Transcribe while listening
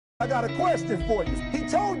I got a question for you. He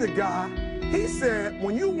told the guy, he said,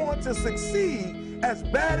 when you want to succeed as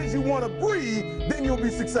bad as you want to breathe, then you'll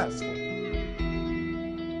be successful.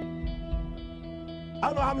 I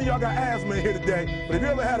don't know how many of y'all got asthma in here today, but if you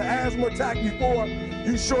ever had an asthma attack before,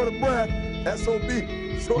 you short of breath,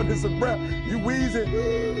 SOB, shortness of breath, you wheezing.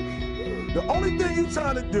 The only thing you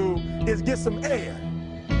trying to do is get some air.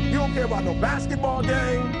 You don't care about no basketball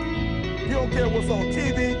game. You don't care what's on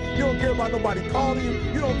TV. You don't care about nobody calling you.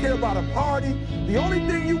 You don't care about a party. The only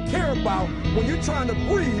thing you care about when you're trying to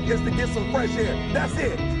breathe is to get some fresh air. That's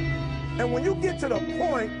it. And when you get to the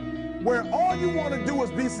point where all you want to do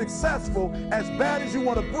is be successful as bad as you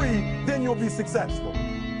want to breathe, then you'll be successful.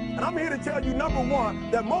 And I'm here to tell you, number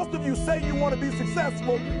one, that most of you say you want to be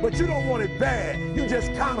successful, but you don't want it bad. You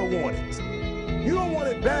just kind of want it. You don't want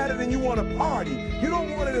it badder than you want to party. You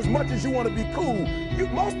don't want it as much as you want to be cool.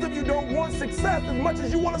 Most of you don't want success as much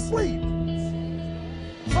as you want to sleep.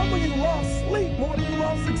 Some of you love sleep more than you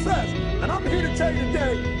love success. And I'm here to tell you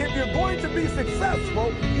today, if you're going to be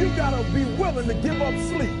successful, you got to be willing to give up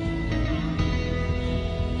sleep.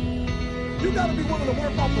 You got to be willing to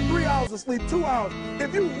work off for 3 hours of sleep, 2 hours.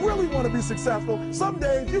 If you really want to be successful, some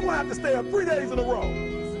days you're going to have to stay up 3 days in a row.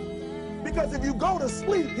 Because if you go to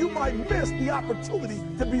sleep, you might miss the opportunity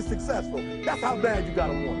to be successful. That's how bad you got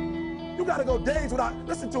to want it. You got to go days without,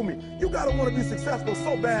 listen to me, you got to want to be successful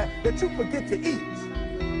so bad that you forget to eat.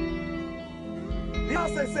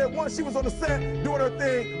 Beyonce said once she was on the set doing her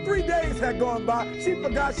thing, 3 days had gone by, she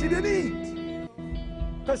forgot she didn't eat.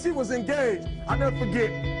 Because she was engaged. I never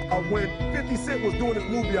forget when 50 Cent was doing his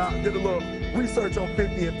movie, I did a little research on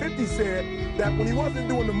 50, and 50 said that when he wasn't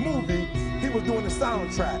doing the movie, he was doing the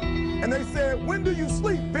soundtrack. And they said, when do you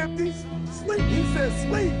sleep, 50? Sleep. He said,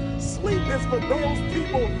 sleep. Sleep is for those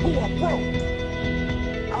people who are broke.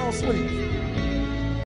 I don't sleep.